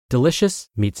Delicious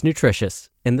meets nutritious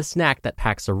in the snack that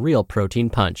packs a real protein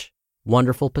punch.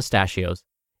 Wonderful Pistachios.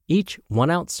 Each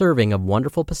 1-ounce serving of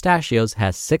Wonderful Pistachios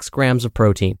has 6 grams of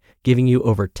protein, giving you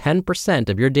over 10%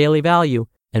 of your daily value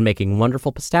and making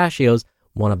Wonderful Pistachios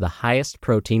one of the highest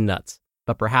protein nuts.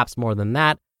 But perhaps more than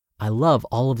that, I love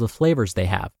all of the flavors they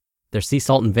have. Their sea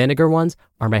salt and vinegar ones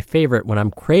are my favorite when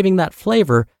I'm craving that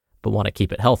flavor but want to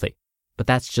keep it healthy. But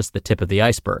that's just the tip of the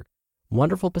iceberg.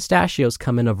 Wonderful Pistachios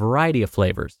come in a variety of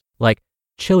flavors, like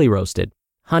chili roasted,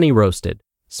 honey roasted,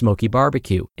 smoky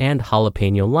barbecue, and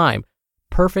jalapeno lime,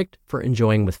 perfect for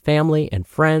enjoying with family and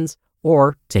friends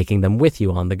or taking them with you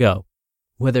on the go.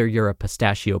 Whether you're a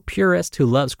pistachio purist who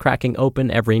loves cracking open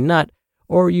every nut,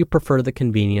 or you prefer the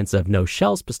convenience of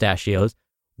no-shells pistachios,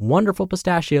 Wonderful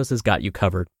Pistachios has got you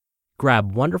covered.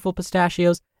 Grab Wonderful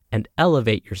Pistachios and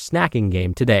elevate your snacking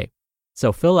game today.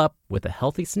 So fill up with a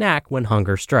healthy snack when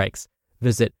hunger strikes.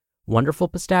 Visit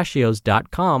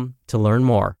wonderfulpistachios.com to learn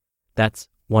more. That's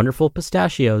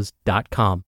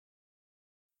wonderfulpistachios.com.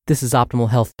 This is Optimal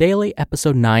Health Daily,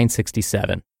 episode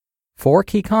 967. 4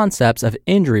 Key Concepts of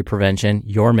Injury Prevention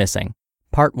You're Missing.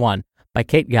 Part 1 by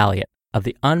Kate Galliett of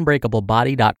the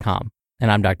Unbreakablebody.com.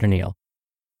 And I'm Dr. Neil.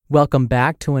 Welcome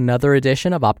back to another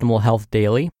edition of Optimal Health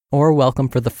Daily, or welcome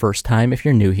for the first time if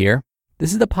you're new here.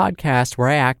 This is the podcast where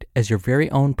I act as your very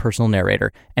own personal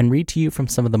narrator and read to you from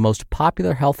some of the most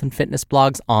popular health and fitness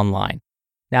blogs online.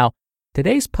 Now,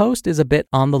 today's post is a bit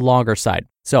on the longer side,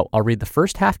 so I'll read the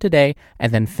first half today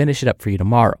and then finish it up for you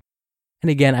tomorrow. And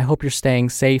again, I hope you're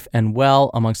staying safe and well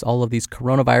amongst all of these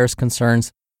coronavirus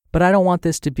concerns, but I don't want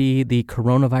this to be the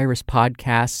coronavirus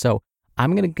podcast, so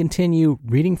I'm going to continue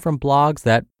reading from blogs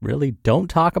that really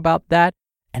don't talk about that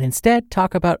and instead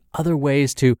talk about other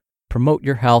ways to promote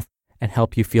your health and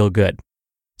help you feel good.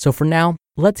 So for now,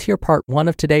 let's hear part 1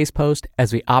 of today's post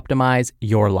as we optimize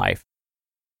your life.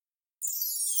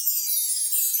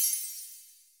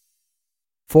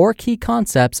 4 Key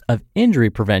Concepts of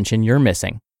Injury Prevention You're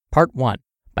Missing. Part 1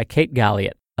 by Kate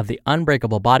Galliett of the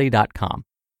Unbreakablebody.com.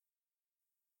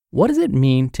 What does it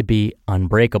mean to be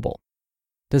unbreakable?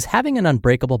 Does having an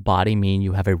unbreakable body mean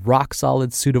you have a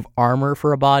rock-solid suit of armor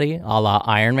for a body, a la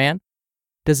Iron Man?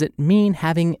 Does it mean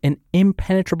having an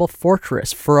impenetrable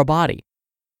fortress for a body?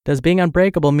 Does being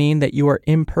unbreakable mean that you are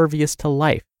impervious to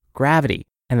life, gravity,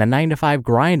 and the 9-to-5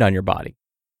 grind on your body?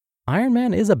 Iron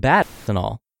Man is a badass and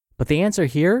all, but the answer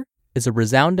here is a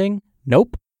resounding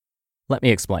nope. Let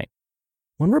me explain.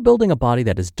 When we're building a body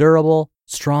that is durable,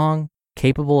 strong,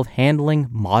 capable of handling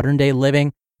modern-day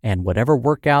living and whatever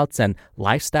workouts and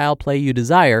lifestyle play you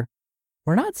desire,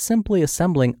 we're not simply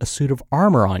assembling a suit of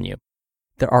armor on you.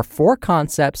 There are 4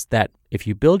 concepts that, if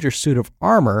you build your suit of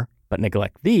armor but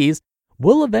neglect these,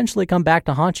 will eventually come back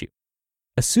to haunt you.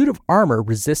 A suit of armor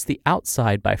resists the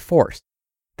outside by force.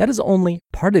 That is only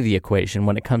part of the equation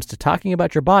when it comes to talking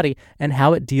about your body and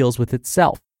how it deals with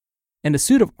itself. And a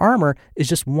suit of armor is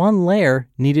just one layer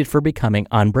needed for becoming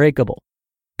unbreakable.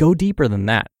 Go deeper than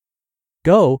that.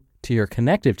 Go to your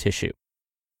connective tissue.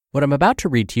 What I'm about to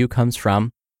read to you comes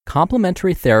from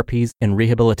Complementary Therapies in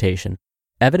Rehabilitation,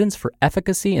 Evidence for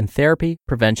Efficacy in Therapy,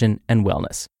 Prevention, and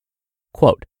Wellness.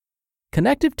 Quote,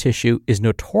 connective tissue is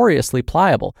notoriously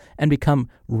pliable and become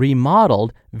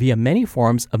remodeled via many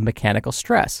forms of mechanical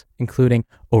stress, including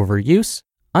overuse,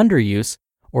 underuse,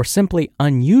 or simply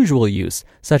unusual use,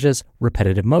 such as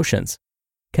repetitive motions.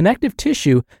 Connective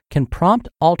tissue can prompt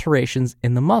alterations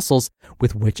in the muscles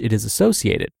with which it is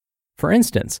associated. For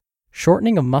instance,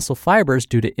 shortening of muscle fibers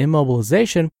due to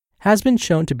immobilization has been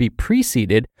shown to be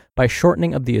preceded by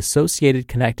shortening of the associated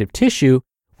connective tissue,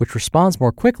 which responds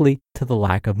more quickly to the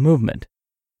lack of movement.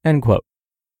 End quote.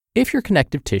 If your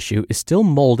connective tissue is still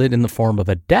molded in the form of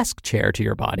a desk chair to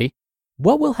your body,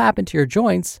 what will happen to your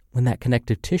joints when that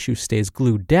connective tissue stays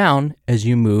glued down as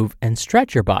you move and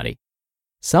stretch your body?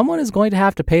 Someone is going to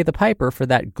have to pay the piper for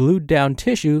that glued down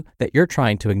tissue that you're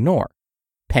trying to ignore.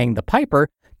 Paying the piper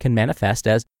can manifest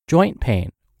as joint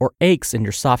pain or aches in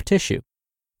your soft tissue.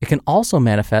 It can also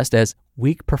manifest as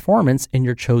weak performance in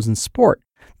your chosen sport,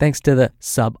 thanks to the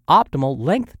suboptimal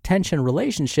length-tension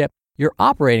relationship you're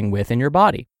operating with in your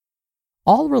body.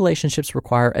 All relationships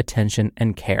require attention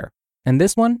and care, and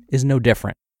this one is no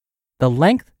different. The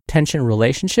length-tension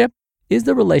relationship is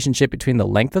the relationship between the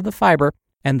length of the fiber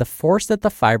and the force that the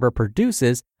fiber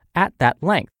produces at that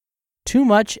length. Too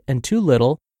much and too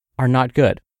little are not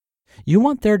good. You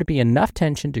want there to be enough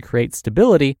tension to create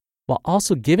stability while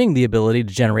also giving the ability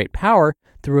to generate power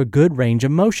through a good range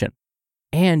of motion.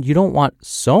 And you don't want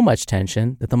so much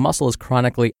tension that the muscle is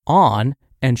chronically on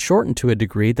and shortened to a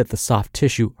degree that the soft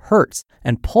tissue hurts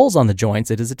and pulls on the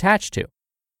joints it is attached to.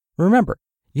 Remember,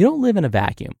 you don't live in a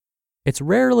vacuum. It's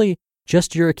rarely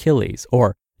just your Achilles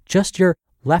or just your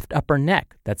left upper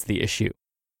neck that's the issue.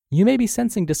 You may be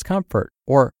sensing discomfort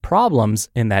or problems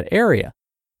in that area,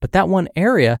 but that one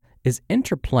area is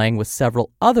interplaying with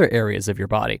several other areas of your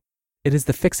body. It is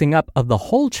the fixing up of the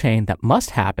whole chain that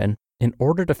must happen in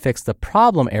order to fix the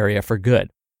problem area for good.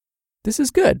 This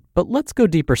is good, but let's go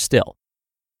deeper still.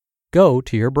 Go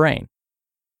to your brain.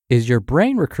 Is your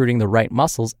brain recruiting the right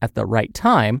muscles at the right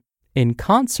time in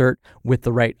concert with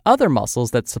the right other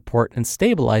muscles that support and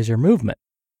stabilize your movement?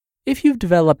 If you've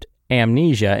developed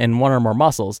amnesia in one or more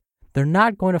muscles, they're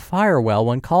not going to fire well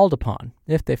when called upon,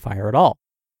 if they fire at all.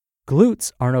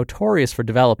 Glutes are notorious for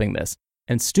developing this,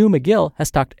 and Stu McGill has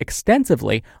talked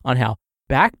extensively on how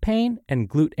back pain and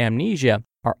glute amnesia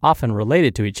are often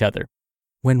related to each other.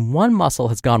 When one muscle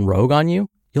has gone rogue on you,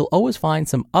 you'll always find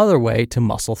some other way to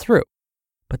muscle through.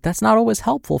 But that's not always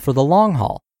helpful for the long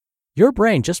haul. Your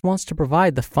brain just wants to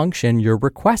provide the function you're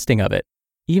requesting of it,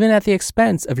 even at the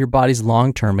expense of your body's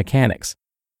long-term mechanics.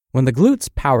 When the glutes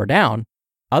power down,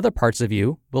 other parts of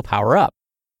you will power up.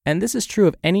 And this is true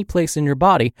of any place in your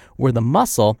body where the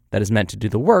muscle that is meant to do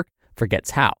the work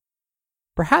forgets how.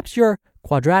 Perhaps your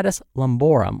quadratus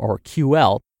lumborum, or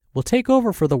QL, will take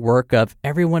over for the work of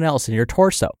everyone else in your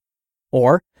torso.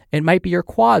 Or it might be your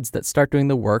quads that start doing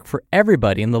the work for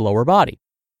everybody in the lower body.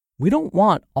 We don't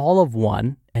want all of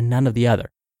one and none of the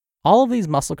other. All of these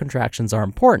muscle contractions are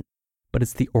important, but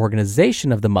it's the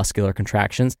organization of the muscular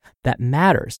contractions that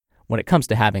matters when it comes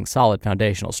to having solid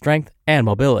foundational strength and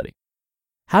mobility.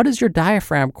 How does your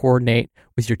diaphragm coordinate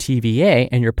with your TVA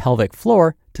and your pelvic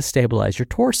floor to stabilize your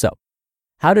torso?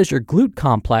 How does your glute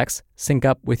complex sync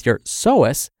up with your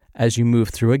psoas as you move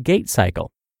through a gait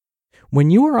cycle? When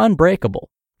you are unbreakable,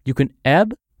 you can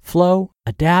ebb, flow,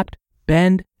 adapt,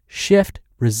 bend, shift,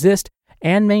 resist,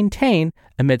 and maintain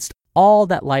amidst all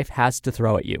that life has to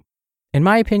throw at you. In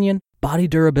my opinion, body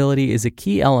durability is a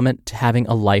key element to having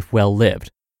a life well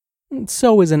lived.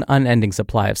 So is an unending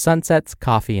supply of sunsets,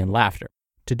 coffee, and laughter.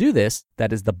 To do this,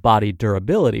 that is the body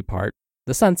durability part.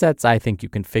 The sunsets, I think you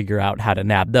can figure out how to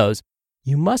nab those.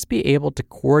 You must be able to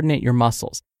coordinate your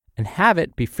muscles and have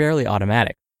it be fairly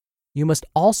automatic. You must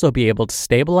also be able to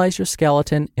stabilize your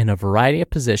skeleton in a variety of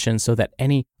positions so that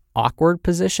any awkward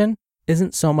position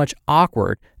isn't so much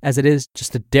awkward as it is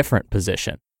just a different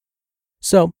position.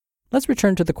 So, let's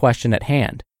return to the question at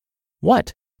hand.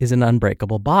 What is an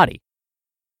unbreakable body?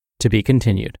 To be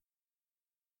continued.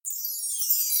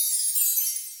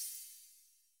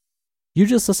 You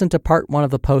just listened to part 1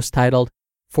 of the post titled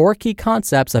 4 Key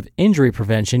Concepts of Injury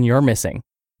Prevention You're Missing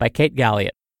by Kate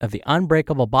Galliett of the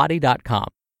Unbreakablebody.com.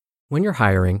 When you're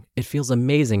hiring, it feels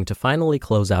amazing to finally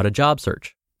close out a job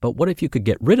search. But what if you could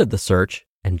get rid of the search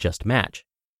and just match?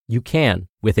 You can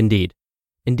with Indeed.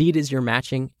 Indeed is your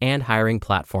matching and hiring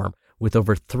platform with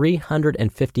over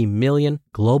 350 million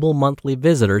global monthly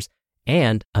visitors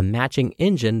and a matching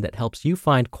engine that helps you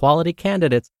find quality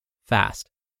candidates fast.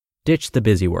 Ditch the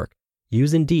busy work.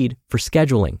 Use Indeed for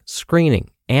scheduling, screening,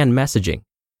 and messaging.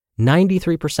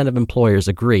 93% of employers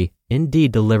agree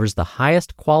Indeed delivers the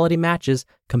highest quality matches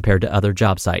compared to other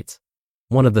job sites.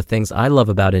 One of the things I love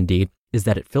about Indeed is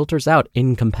that it filters out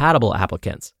incompatible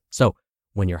applicants. So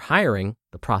when you're hiring,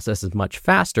 the process is much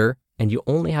faster and you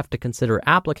only have to consider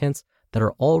applicants that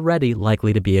are already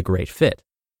likely to be a great fit.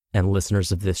 And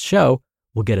listeners of this show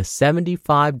will get a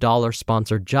 $75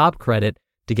 sponsored job credit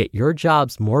to get your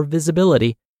jobs more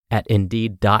visibility at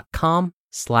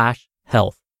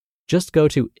Indeed.com/health. Just go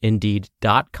to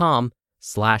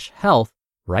Indeed.com/health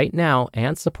right now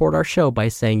and support our show by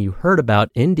saying you heard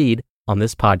about Indeed on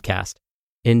this podcast.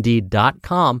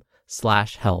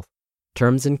 Indeed.com/health.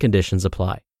 Terms and conditions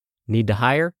apply. Need to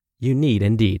hire? You need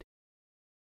Indeed.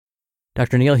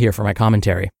 Dr. Neal here for my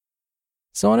commentary.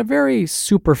 So on a very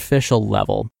superficial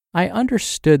level, I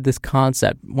understood this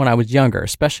concept when I was younger,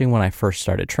 especially when I first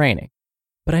started training.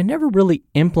 But I never really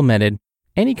implemented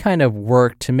any kind of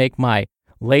work to make my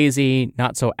lazy,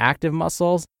 not so active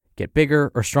muscles get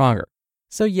bigger or stronger.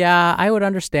 So yeah, I would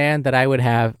understand that I would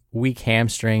have weak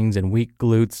hamstrings and weak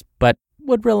glutes, but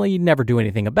would really never do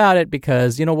anything about it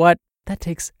because, you know what? That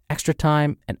takes extra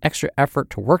time and extra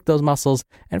effort to work those muscles,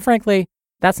 and frankly,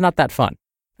 that's not that fun.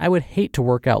 I would hate to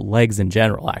work out legs in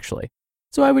general, actually.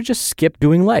 So I would just skip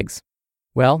doing legs.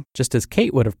 Well, just as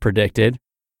Kate would have predicted,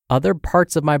 other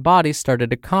parts of my body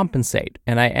started to compensate,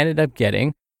 and I ended up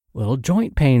getting little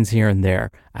joint pains here and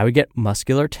there. I would get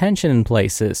muscular tension in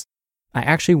places. I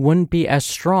actually wouldn't be as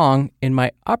strong in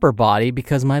my upper body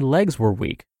because my legs were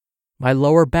weak. My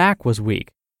lower back was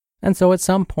weak. And so at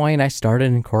some point, I started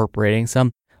incorporating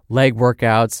some leg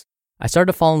workouts. I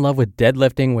started to fall in love with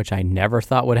deadlifting, which I never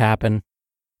thought would happen.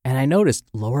 and I noticed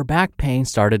lower back pain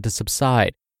started to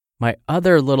subside. My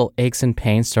other little aches and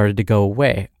pains started to go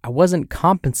away. I wasn't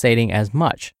compensating as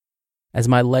much. As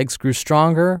my legs grew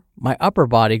stronger, my upper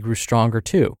body grew stronger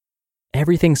too.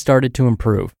 Everything started to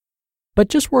improve. But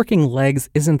just working legs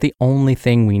isn't the only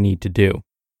thing we need to do.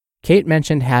 Kate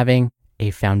mentioned having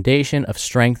a foundation of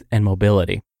strength and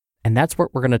mobility, and that's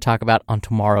what we're going to talk about on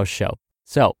tomorrow's show.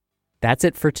 So that's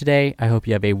it for today. I hope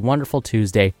you have a wonderful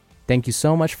Tuesday. Thank you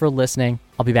so much for listening.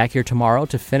 I'll be back here tomorrow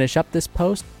to finish up this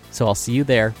post, so I'll see you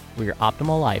there where your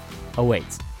optimal life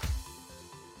awaits.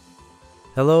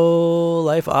 Hello,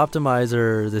 Life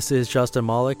Optimizer. This is Justin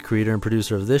Malik, creator and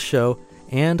producer of this show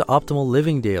and Optimal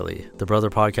Living Daily, the brother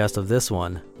podcast of this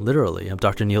one. Literally, I'm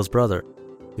Dr. Neil's brother.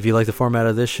 If you like the format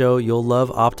of this show, you'll love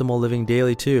Optimal Living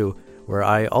Daily too, where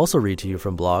I also read to you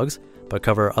from blogs, but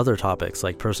cover other topics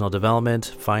like personal development,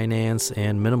 finance,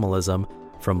 and minimalism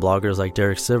from bloggers like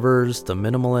Derek Sivers, The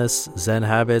Minimalists, Zen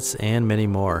Habits, and many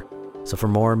more. So for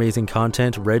more amazing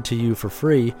content read to you for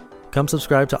free, come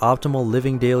subscribe to Optimal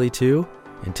Living Daily too,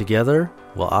 and together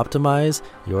we'll optimize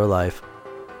your life.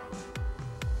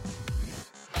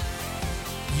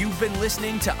 You've been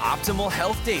listening to Optimal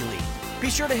Health Daily.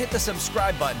 Be sure to hit the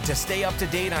subscribe button to stay up to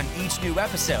date on each new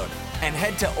episode, and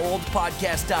head to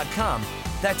oldpodcast.com.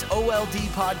 That's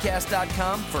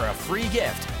oldpodcast.com for a free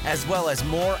gift, as well as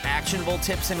more actionable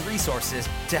tips and resources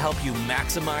to help you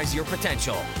maximize your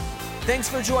potential. Thanks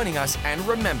for joining us, and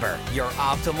remember, your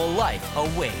optimal life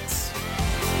awaits.